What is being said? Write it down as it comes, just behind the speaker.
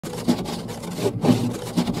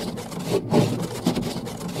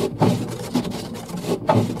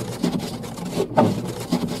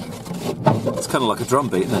It's kind of like a drum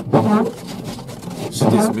beat, isn't it?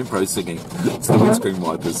 Should do some improv singing to the windscreen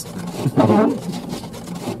wipers.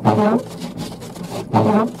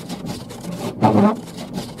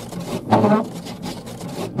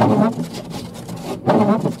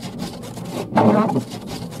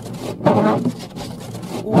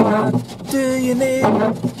 What do you need?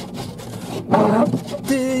 What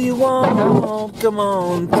do you want? Come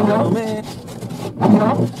on, tell me.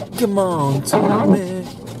 Come on, tell me.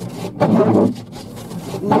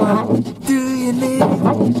 What do you need?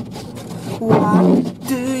 What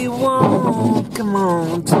do you want? Come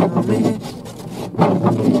on, tell me.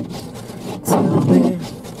 Tell me.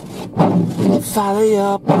 Follow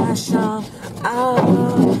your passion.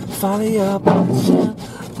 Oh, follow your passion.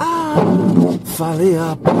 Oh, follow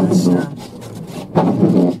your passion.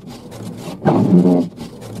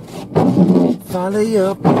 Follow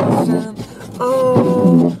your passion.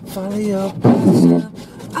 Oh, follow your passion.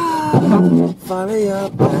 Oh, follow your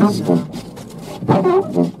passion.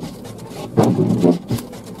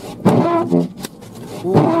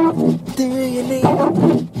 What do you need?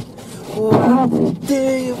 What do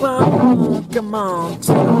you want? Come on,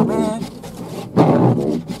 tell me.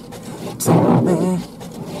 Tell me.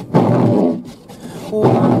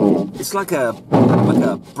 It's like a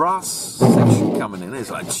brass section coming in. It's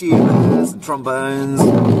like tubas and trombones.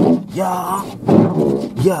 Yeah,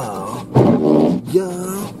 yeah,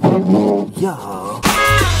 yeah, yeah.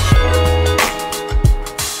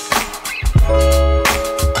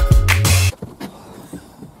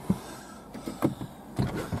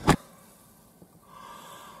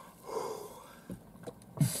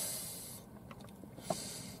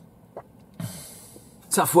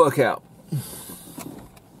 Tough workout.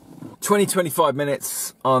 20-25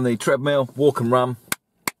 minutes on the treadmill, walk and run.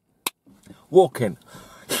 Walking.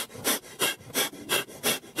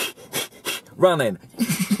 Running.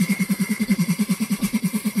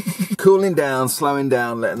 Cooling down, slowing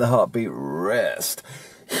down, letting the heartbeat rest.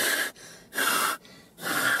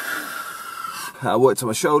 I worked on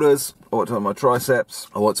my shoulders, I worked on my triceps,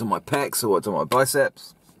 I worked on my pecs, I worked on my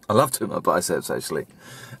biceps. I love doing my biceps actually.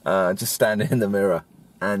 Just standing in the mirror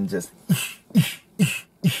and just...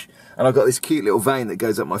 And I've got this cute little vein that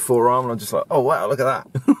goes up my forearm, and I'm just like, oh wow, look at that.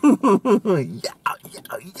 Yeah,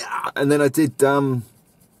 yeah, yeah. And then I did 10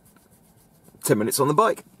 minutes on the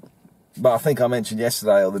bike. But I think I mentioned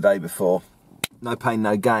yesterday or the day before, no pain,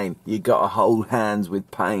 no gain. You got to hold hands with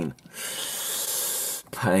pain.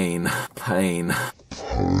 Pain, pain.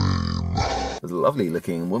 There's a lovely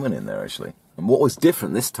looking woman in there actually. And what was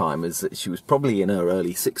different this time is that she was probably in her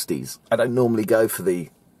early 60s. I don't normally go for the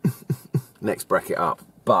next bracket up,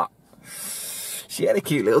 but she had a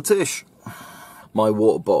cute little tush. My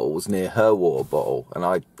water bottle was near her water bottle, and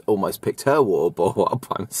I almost picked her water bottle up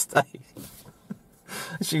by mistake.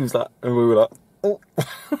 She was like, and we were like, oh.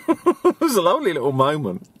 It was a lovely little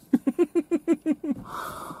moment.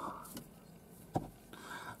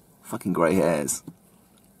 Fucking grey hairs.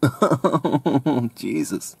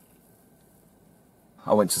 Jesus.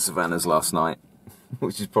 I went to Savannah's last night,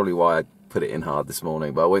 which is probably why I put it in hard this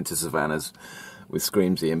morning, but I went to Savannah's with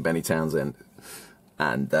Screamsy and Benny Townsend,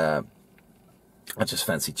 and I just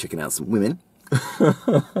fancied checking out some women.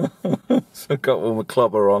 So I got all my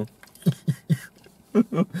clobber on.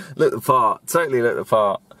 Looked the part, totally looked the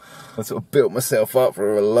part. I sort of built myself up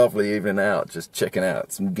for a lovely evening out, just checking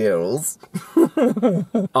out some girls.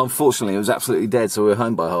 Unfortunately, it was absolutely dead, so we were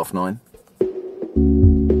home by 9:30.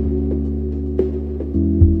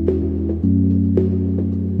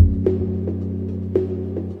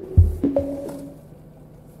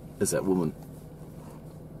 There's that woman.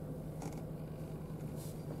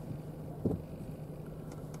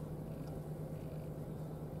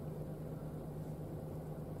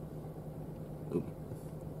 Ooh.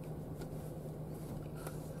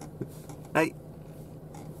 Hey.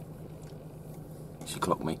 She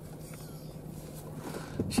clocked me.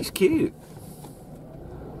 She's cute.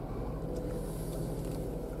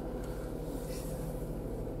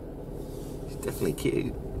 She's definitely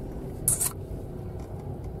cute.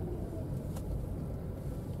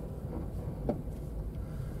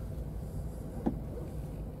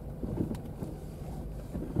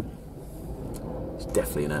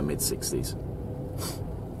 Definitely in her mid-60s.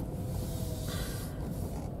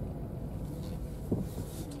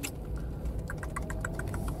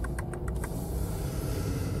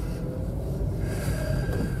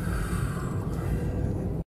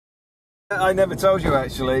 I never told you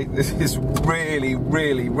actually. This is really,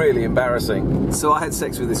 really, really embarrassing. So I had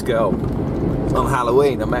sex with this girl. on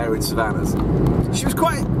Halloween. I met her in Savannah's. She was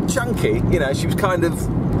quite chunky, you know, she was kind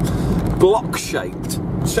of block-shaped.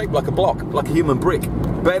 Shaped like a block, like a human brick.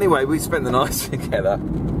 But anyway, we spent the night together.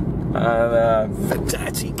 And,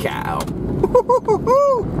 dirty cow.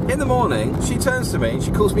 In the morning, she turns to me and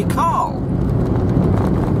she calls me Carl.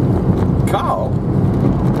 Carl?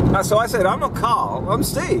 So I said, I'm not Carl, I'm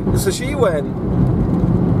Steve. So she went,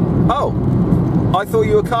 oh, I thought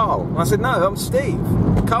you were Carl. And I said, no, I'm Steve.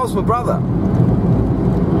 Carl's my brother.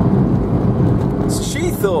 So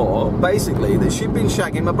she thought, basically, that she'd been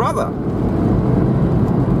shagging my brother.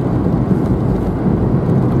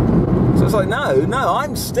 So I was like, no,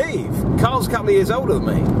 I'm Steve. Carl's a couple of years older than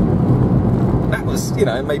me. That was, you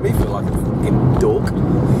know, it made me feel like a fucking dork.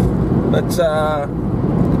 But I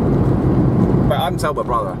haven't told my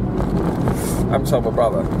brother.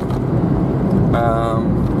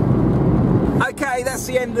 Okay, that's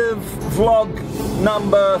the end of vlog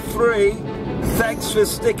number 3. Thanks for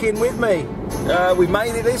sticking with me. We've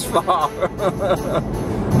made it this far.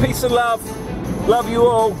 Peace and love. Love you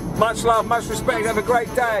all. Much love, much respect. Have a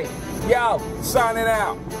great day. Yo, signing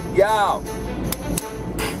out. Yo.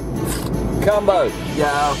 Combo.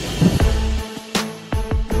 Yo.